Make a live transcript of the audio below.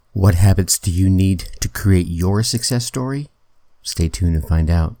What habits do you need to create your success story? Stay tuned and find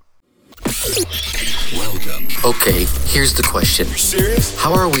out. Welcome. Okay, here's the question. You serious?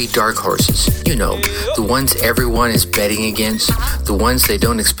 How are we dark horses? You know, the ones everyone is betting against, the ones they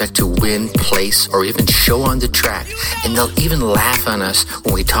don't expect to win, place, or even show on the track, and they'll even laugh on us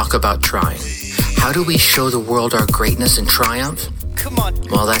when we talk about trying. How do we show the world our greatness and triumph? Come on.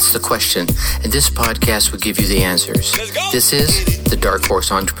 Well, that's the question, and this podcast will give you the answers. Let's go. This is The Dark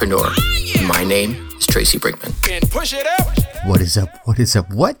Horse Entrepreneur. My name is Tracy Brinkman. And push it up. What is up? What is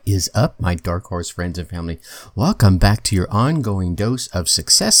up? What is up, my Dark Horse friends and family? Welcome back to your ongoing dose of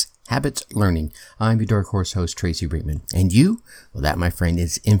success habits learning. I'm your Dark Horse host, Tracy Brinkman. And you? Well, that, my friend,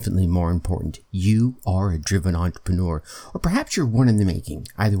 is infinitely more important. You are a driven entrepreneur, or perhaps you're one in the making.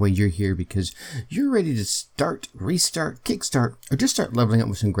 Either way, you're here because you're ready to start, restart, kickstart, or just start leveling up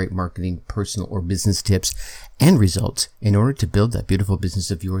with some great marketing, personal, or business tips and results in order to build that beautiful business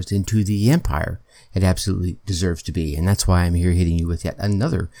of yours into the empire it absolutely deserves to be. And that's why I'm here hitting you with yet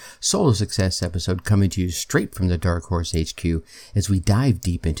another solo success episode coming to you straight from the Dark Horse HQ as we dive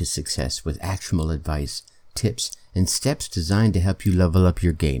deep into success with actionable advice, tips, and steps designed to help you level up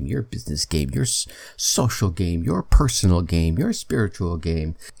your game, your business game, your social game, your personal game, your spiritual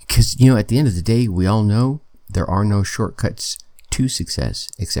game. Because, you know, at the end of the day, we all know there are no shortcuts to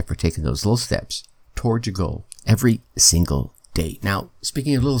success except for taking those little steps towards your goal every single day. Now,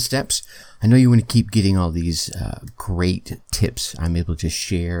 speaking of little steps, I know you want to keep getting all these great tips I'm able to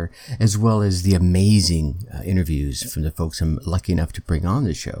share, as well as the amazing interviews from the folks I'm lucky enough to bring on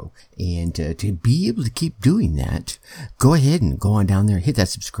the show. And to be able to keep doing that, go ahead and go on down there, hit that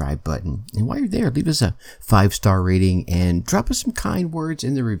subscribe button. And while you're there, leave us a 5-star rating and drop us some kind words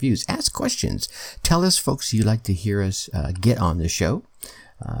in the reviews. Ask questions. Tell us folks you'd like to hear us get on the show.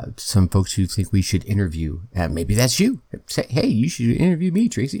 Some folks who think we should interview. Maybe that's you. Say, hey, you should interview me,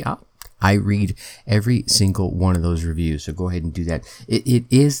 Tracy. I read every single one of those reviews, so go ahead and do that. It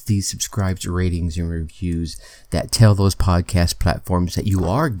is the subscribed ratings and reviews that tell those podcast platforms that you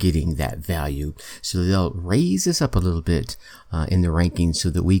are getting that value, so they'll raise us up a little bit in the rankings so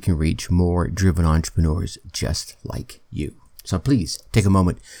that we can reach more driven entrepreneurs just like you. So please take a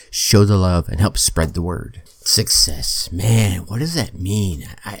moment, show the love, and help spread the word. Success. Man, what does that mean?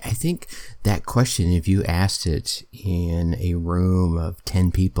 I think that question, if you asked it in a room of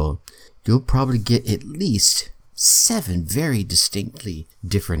 10 people, you'll probably get at least 7 very distinctly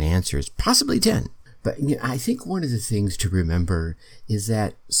different answers, possibly 10. But you know, I think one of the things to remember is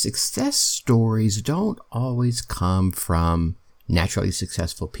that success stories don't always come from naturally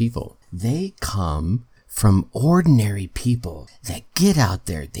successful people. They come from ordinary people that get out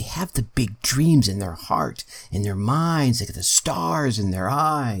there. They have the big dreams in their heart, in their minds. They got the stars in their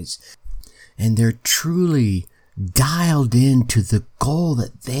eyes. And they're truly dialed into the goal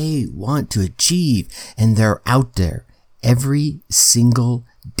that they want to achieve. And they're out there every single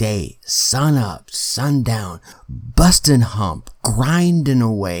day, sun up, sun down, busting hump, grinding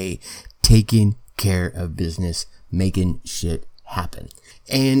away, taking care of business, making shit happen.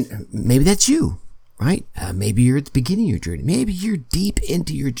 And maybe that's you. Right? Maybe you're at the beginning of your journey. Maybe you're deep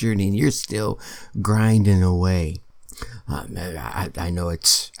into your journey and you're still grinding away. I know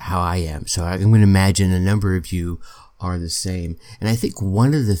it's how I am. So I'm going to imagine a number of you are the same. And I think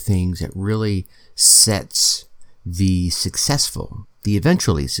one of the things that really sets the successful, the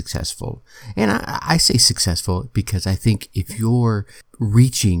eventually successful, and I say successful because I think if you're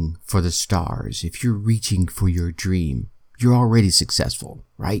reaching for the stars, if you're reaching for your dream, you're already successful,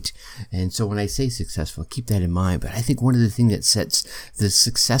 right? And so when I say successful, keep that in mind. But I think one of the things that sets the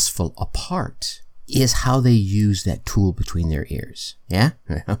successful apart is how they use that tool between their ears. Yeah?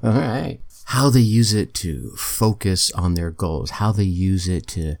 All right. How they use it to focus on their goals, how they use it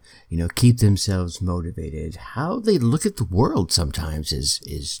to, keep themselves motivated, how they look at the world sometimes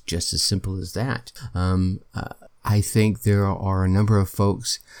is just as simple as that. I think there are a number of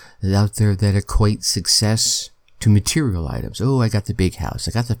folks out there that equate success to material items. Oh, I got the big house.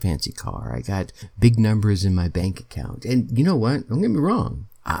 I got the fancy car. I got big numbers in my bank account. And you know what? Don't get me wrong.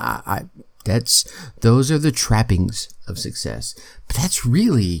 Those are the trappings of success. But that's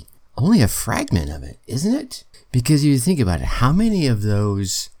really only a fragment of it, isn't it? Because you think about it, how many of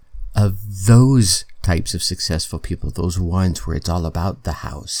those types of successful people, those ones where it's all about the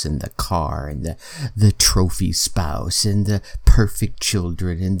house and the car and the trophy spouse and the perfect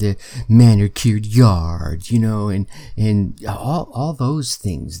children and the manicured yard, and all those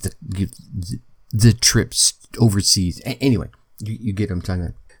things, the trips overseas. Anyway, you get what I'm talking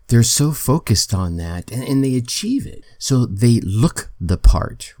about. they're so focused on that and they achieve it. So they look the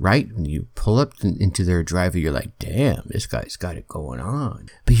part, right? When you pull up into their driveway, you're like, damn, this guy's got it going on.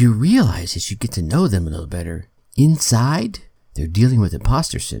 But you realize as you get to know them a little better, inside, they're dealing with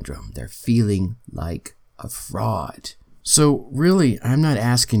imposter syndrome. They're feeling like a fraud. So really, I'm not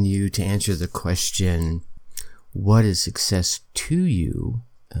asking you to answer the question, what is success to you?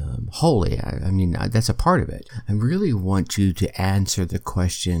 Wholly. I mean, that's a part of it. I really want you to answer the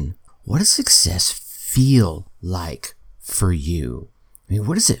question, what does success feel like for you? I mean,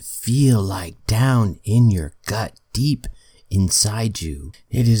 what does it feel like down in your gut, deep inside you?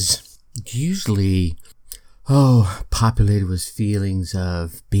 It is usually, populated with feelings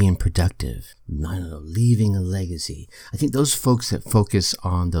of being productive, I don't know, leaving a legacy. I think those folks that focus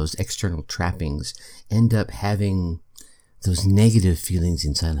on those external trappings end up having those negative feelings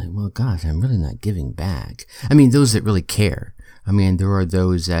inside, like, well, gosh, I'm really not giving back. I mean, those that really care. I mean, there are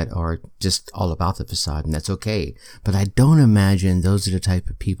those that are just all about the facade, and that's okay. But I don't imagine those are the type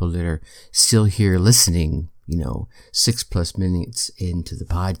of people that are still here listening, 6+ minutes into the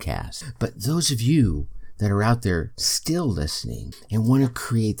podcast. But those of you that are out there still listening and want to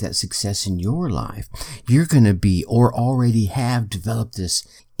create that success in your life, you're going to be or already have developed this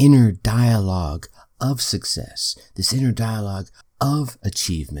inner dialogue of success, this inner dialogue of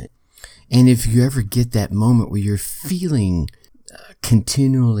achievement. And if you ever get that moment where you're feeling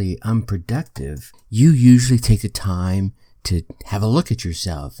continually unproductive, you usually take the time to have a look at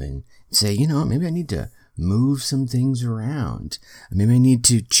yourself and say, maybe I need to move some things around. Maybe I need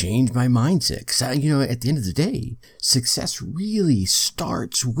to change my mindset. Because, at the end of the day, success really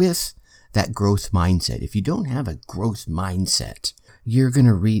starts with that growth mindset. If you don't have a growth mindset, you're going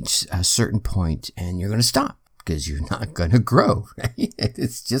to reach a certain point and you're going to stop because you're not going to grow. Right?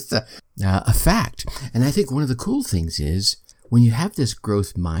 It's just a fact. And I think one of the cool things is when you have this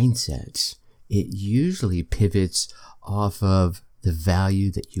growth mindset, it usually pivots off of the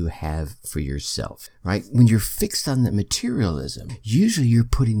value that you have for yourself, right? When you're fixed on the materialism, usually you're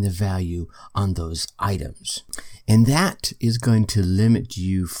putting the value on those items. And that is going to limit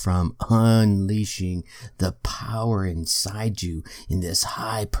you from unleashing the power inside you in this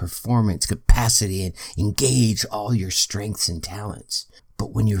high performance capacity and engage all your strengths and talents.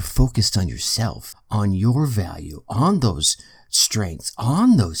 But when you're focused on yourself, on your value, on those strengths,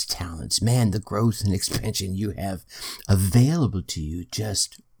 on those talents, man, the growth and expansion you have available to you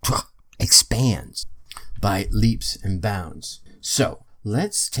just expands by leaps and bounds. So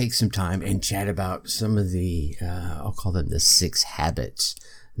let's take some time and chat about some of the, I'll call them the 6 habits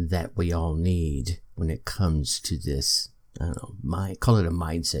that we all need when it comes to this, call it a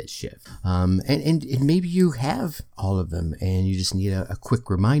mindset shift. And maybe you have all of them and you just need a quick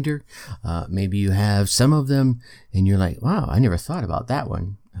reminder. Maybe you have some of them and you're like, wow, I never thought about that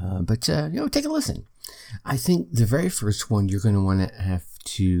one. But take a listen. I think the very first one you're going to want to have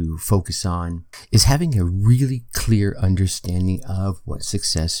to focus on is having a really clear understanding of what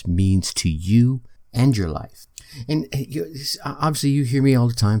success means to you and your life. And obviously you hear me all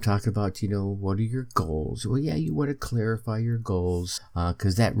the time talk about, what are your goals? Well, yeah, you want to clarify your goals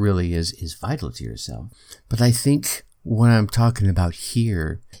because that really is vital to yourself. But I think what I'm talking about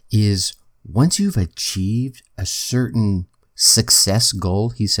here is once you've achieved a certain success goal,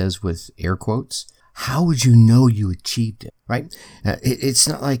 he says with air quotes, how would you know you achieved it, right? It's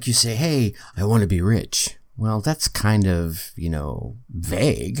not like you say, hey, I want to be rich. Well, that's kind of,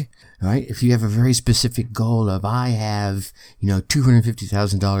 vague, right? If you have a very specific goal of, I have,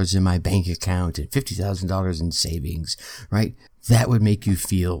 $250,000 in my bank account and $50,000 in savings, right? That would make you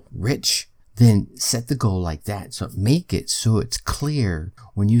feel rich. Then set the goal like that. So make it so it's clear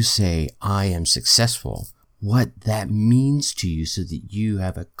when you say, I am successful, what that means to you so that you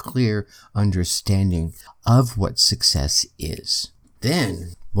have a clear understanding of what success is.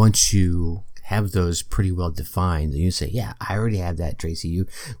 Then, once you have those pretty well defined, and you say, yeah, I already have that, Tracy.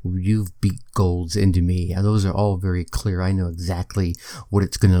 You've beat goals into me. And those are all very clear. I know exactly what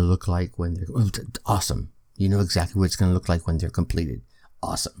it's going to look like when they're awesome. You know exactly what it's going to look like when they're completed.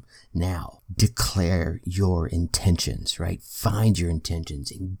 Awesome. Now, declare your intentions, right? Find your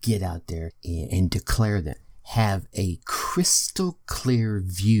intentions and get out there and declare them. Have a crystal clear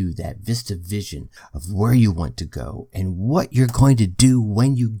view, that Vista vision of where you want to go and what you're going to do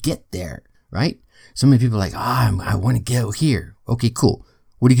when you get there, right? So many people are like, I want to go here. Okay, cool.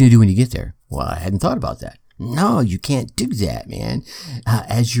 What are you going to do when you get there? Well, I hadn't thought about that. No, you can't do that, man.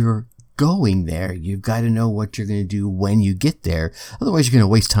 As you're going there, you've got to know what you're going to do when you get there. Otherwise, you're going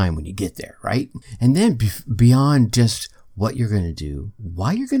to waste time when you get there, right? And then beyond just what you're going to do,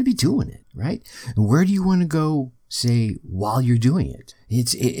 why you're going to be doing it, right? And where do you want to go say while you're doing it.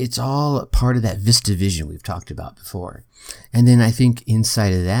 It's all part of that Vista vision we've talked about before. And then I think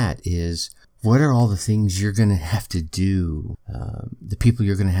inside of that is, what are all the things you're going to have to do, the people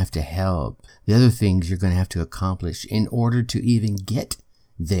you're going to have to help, the other things you're going to have to accomplish in order to even get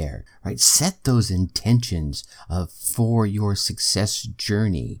there, right? Set those intentions for your success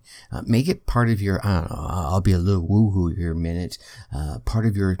journey. Make it part of your, I don't know, I'll be a little woohoo here a minute, part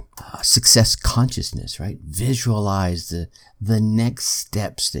of your success consciousness, right? Visualize the next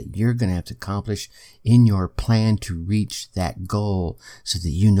steps that you're going to have to accomplish in your plan to reach that goal so that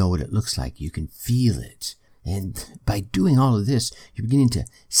you know what it looks like. You can feel it. And by doing all of this, you're beginning to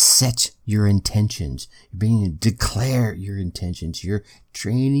set your intentions. You're beginning to declare your intentions. You're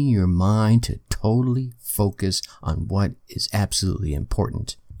training your mind to totally focus on what is absolutely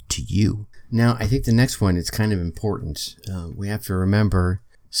important to you. Now, I think the next one is kind of important. We have to remember,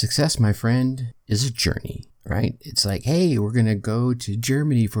 success, my friend, is a journey, right? It's like, hey, we're going to go to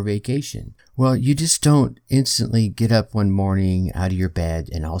Germany for vacation. Well, you just don't instantly get up one morning out of your bed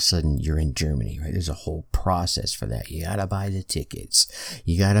and all of a sudden you're in Germany, right? There's a whole process for that. You got to buy the tickets.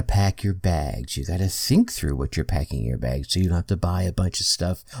 You got to pack your bags. You got to think through what you're packing in your bags so you don't have to buy a bunch of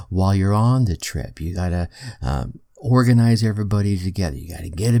stuff while you're on the trip. You got to organize everybody together. You got to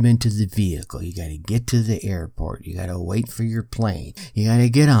get them into the vehicle. You got to get to the airport. You got to wait for your plane. You got to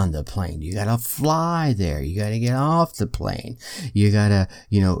get on the plane. You got to fly there. You got to get off the plane. You got to,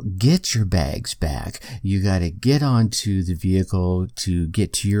 get your bags back. You got to get onto the vehicle to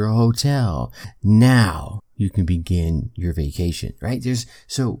get to your hotel. Now you can begin your vacation, right?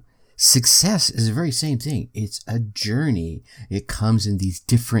 Success is the very same thing. It's a journey. It comes in these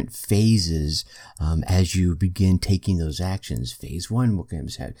different phases as you begin taking those actions. Phase 1 will come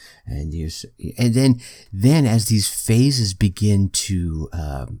ahead, and then as these phases begin to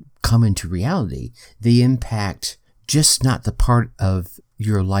come into reality, they impact just not the part of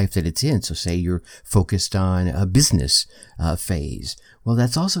your life that it's in. So say you're focused on a business phase. Well,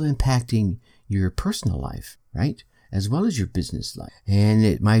 that's also impacting your personal life, right? As well as your business life. And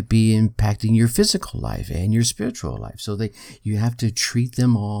it might be impacting your physical life and your spiritual life. So you have to treat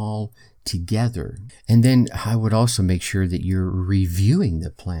them all together. And then I would also make sure that you're reviewing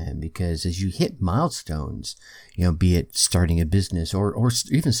the plan, because as you hit milestones, be it starting a business or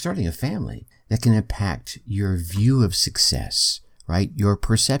even starting a family, that can impact your view of success, right? Your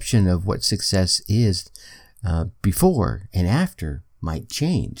perception of what success is before and after might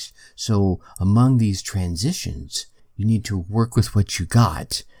change. So among these transitions, you need to work with what you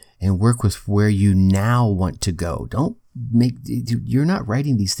got and work with where you now want to go. You're not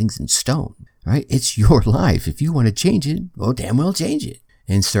writing these things in stone, right? It's your life. If you want to change it, well, damn well change it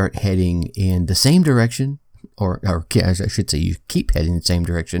and start heading in the same direction, or I should say you keep heading the same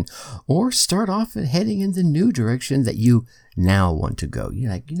direction, or start off heading in the new direction that you now want to go. You're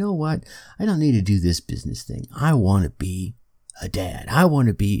like, you know what? I don't need to do this business thing. I want to be a dad. I want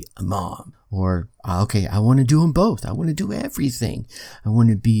to be a mom. Or, okay, I want to do them both. I want to do everything. I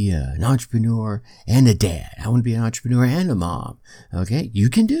want to be an entrepreneur and a dad. I want to be an entrepreneur and a mom. Okay, you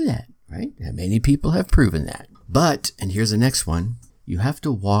can do that, right? And many people have proven that. But, and here's the next one, you have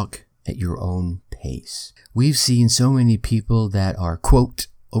to walk at your own pace. We've seen so many people that are, quote,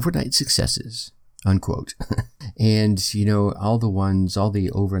 overnight successes, unquote. And, all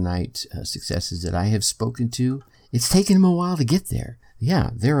the overnight successes that I have spoken to, it's taken them a while to get there.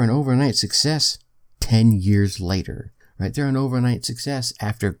 Yeah, they're an overnight success 10 years later, right? They're an overnight success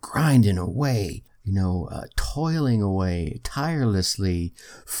after grinding away, toiling away tirelessly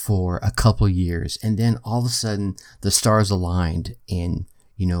for a couple years. And then all of a sudden the stars aligned and,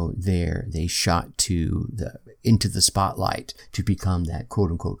 they shot into the spotlight to become that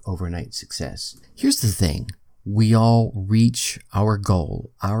quote unquote overnight success. Here's the thing. We all reach our goal,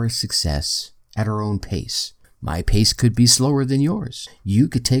 our success at our own pace. My pace could be slower than yours. You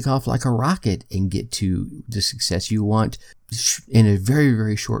could take off like a rocket and get to the success you want in a very,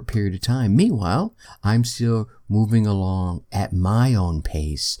 very short period of time. Meanwhile, I'm still moving along at my own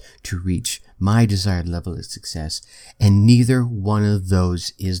pace to reach my desired level of success. And neither one of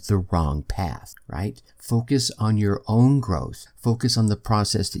those is the wrong path, right? Focus on your own growth. Focus on the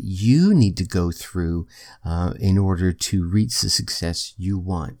process that you need to go through in order to reach the success you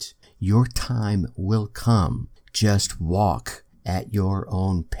want. Your time will come. Just walk at your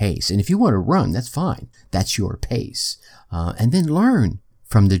own pace. And if you want to run, that's fine. That's your pace. And then learn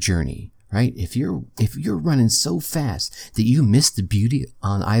from the journey, right? If you're running so fast that you miss the beauty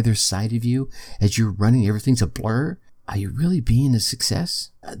on either side of you as you're running, everything's a blur, are you really being a success?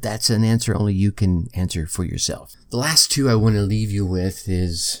 That's an answer only you can answer for yourself. The last two I want to leave you with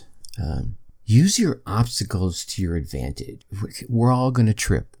is use your obstacles to your advantage. We're all going to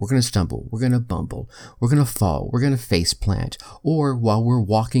trip. We're going to stumble. We're going to bumble. We're going to fall. We're going to face plant. Or while we're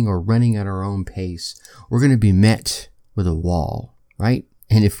walking or running at our own pace, we're going to be met with a wall, right?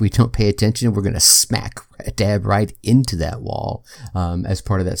 And if we don't pay attention, we're going to smack dab right into that wall as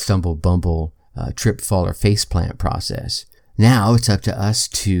part of that stumble, bumble, trip, fall, or face plant process. Now it's up to us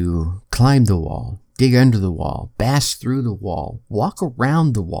to climb the wall, dig under the wall, bash through the wall, walk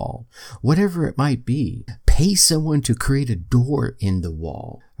around the wall, whatever it might be. Pay someone to create a door in the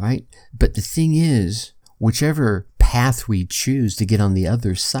wall, right? But the thing is, whichever path we choose to get on the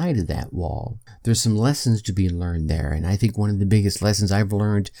other side of that wall, there's some lessons to be learned there. And I think one of the biggest lessons I've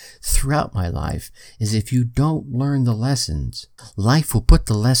learned throughout my life is if you don't learn the lessons, life will put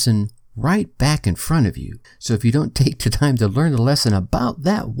the lesson right back in front of you. So if you don't take the time to learn the lesson about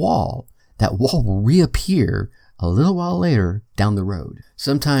that wall will reappear a little while later down the road.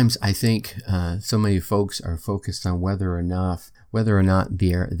 Sometimes I think so many folks are focused on whether or not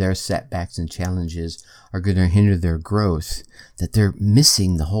their setbacks and challenges are going to hinder their growth, that they're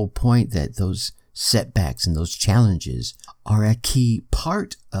missing the whole point that those setbacks and those challenges are a key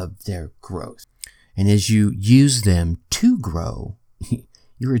part of their growth. And as you use them to grow,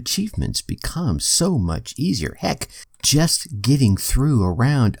 your achievements become so much easier. Heck, just getting through,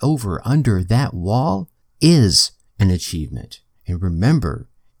 around, over, under that wall is an achievement. And remember,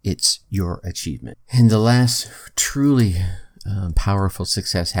 it's your achievement. And the last truly powerful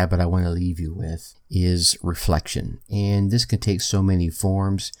success habit I want to leave you with is reflection. And this can take so many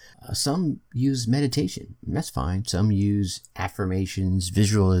forms. Some use meditation. That's fine. Some use affirmations,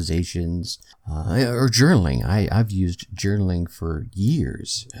 visualizations, or journaling. I've used journaling for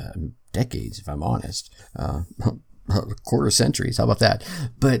years, decades, if I'm honest. Quarter centuries. How about that?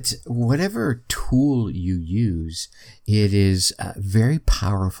 But whatever tool you use, it is very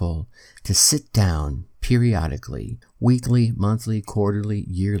powerful to sit down periodically, weekly, monthly, quarterly,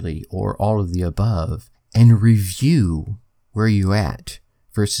 yearly, or all of the above, and review where you at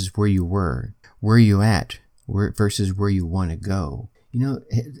versus where you were, versus where you want to go.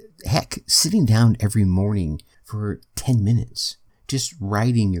 Heck, sitting down every morning for 10 minutes, just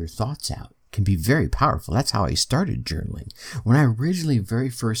writing your thoughts out can be very powerful. That's how I started journaling. When I originally very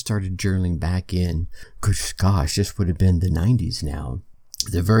first started journaling back in, this would have been the 90s now.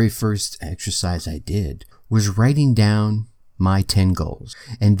 The very first exercise I did was writing down my 10 goals.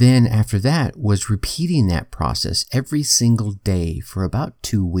 And then after that was repeating that process every single day for about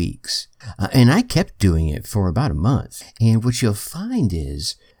 2 weeks. And I kept doing it for about a month. And what you'll find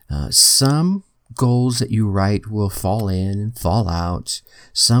is some goals that you write will fall in and fall out.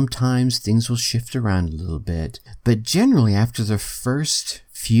 Sometimes things will shift around a little bit, but generally after the first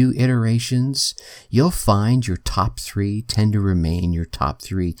few iterations, you'll find your top 3 tend to remain your top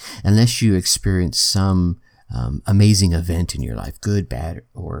 3 unless you experience some amazing event in your life, good, bad,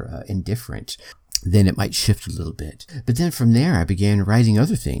 or indifferent. Then it might shift a little bit. But then from there, I began writing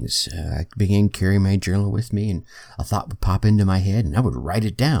other things. I began carrying my journal with me, and a thought would pop into my head, and I would write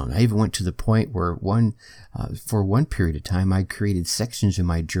it down. I even went to the point where for one period of time, I created sections in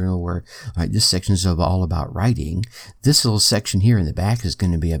my journal where this section is all about writing. This little section here in the back is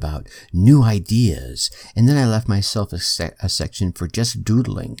going to be about new ideas. And then I left myself a section for just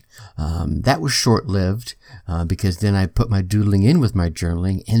doodling. That was short-lived because then I put my doodling in with my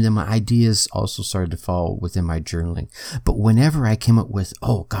journaling, and then my ideas also started to fall within my journaling. But whenever I came up with,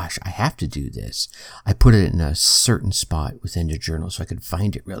 oh gosh, I have to do this, I put it in a certain spot within the journal so I could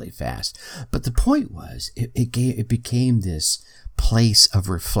find it really fast. But the point was, it became this place of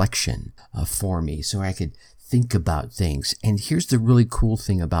reflection for me, so I could think about things. And here's the really cool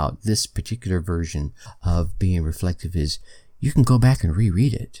thing about this particular version of being reflective is you can go back and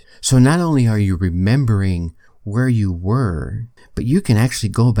reread it. So not only are you remembering where you were, but you can actually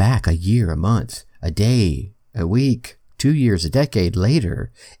go back a year, a month, a day, a week, 2 years, a decade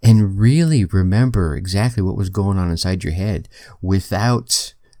later, and really remember exactly what was going on inside your head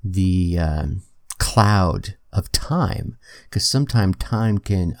without the cloud of time. Because sometimes time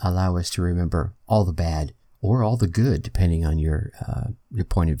can allow us to remember all the bad or all the good, depending on your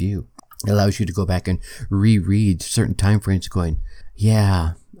point of view. It allows you to go back and reread certain time frames going,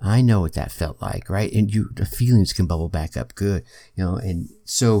 yeah, I know what that felt like, right? And the feelings can bubble back up good, and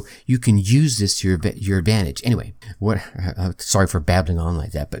so you can use this to your advantage. Anyway, sorry for babbling on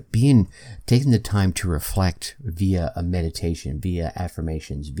like that, but taking the time to reflect via a meditation, via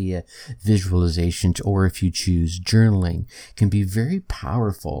affirmations, via visualizations, or if you choose journaling, can be very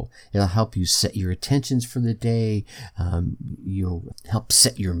powerful. It'll help you set your intentions for the day. You'll help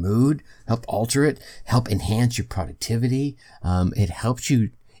set your mood, help alter it, help enhance your productivity. It helps you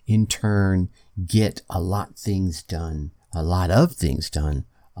in turn get a lot of things done a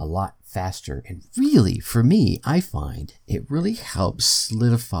lot faster. And really, for me, I find it really helps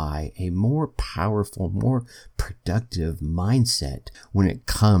solidify a more powerful, more productive mindset when it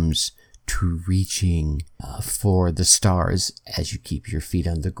comes to reaching for the stars as you keep your feet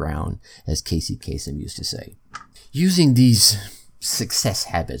on the ground, as Casey Kasem used to say. Using these success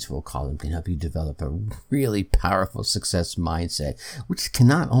habits, we'll call them, can help you develop a really powerful success mindset, which can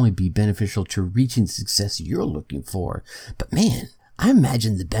not only be beneficial to reaching the success you're looking for, but man, I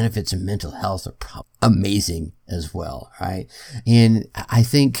imagine the benefits of mental health are probably amazing as well, right? And I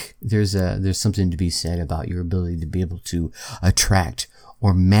think there's something to be said about your ability to be able to attract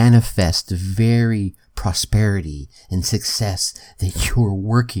or manifest the very prosperity and success that you're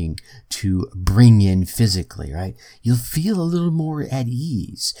working to bring in physically, right? You'll feel a little more at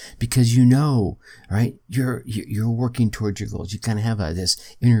ease because you know, right? You're working towards your goals. You kind of have this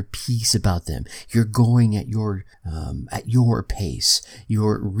inner peace about them. You're going at your pace.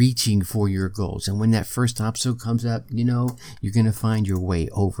 You're reaching for your goals. And when that first obstacle comes up, you know, you're going to find your way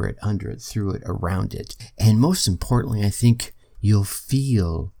over it, under it, through it, around it. And most importantly, I think you'll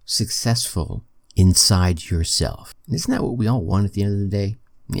feel successful inside yourself. Isn't that what we all want at the end of the day?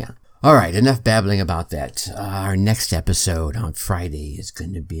 Yeah. All right, enough babbling about that. Our next episode on Friday is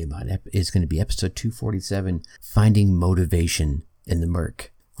going to be episode 247, Finding Motivation in the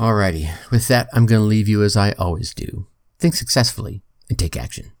Murk. All righty, with that, I'm going to leave you as I always do. Think successfully and take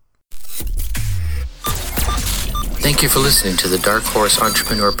action. Thank you for listening to the Dark Horse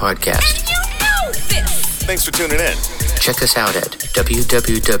Entrepreneur Podcast. You know this! Thanks for tuning in. Check us out at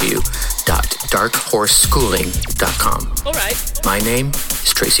www.darkhorseschooling.com. All right. My name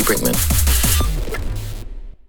is Tracy Brinkman.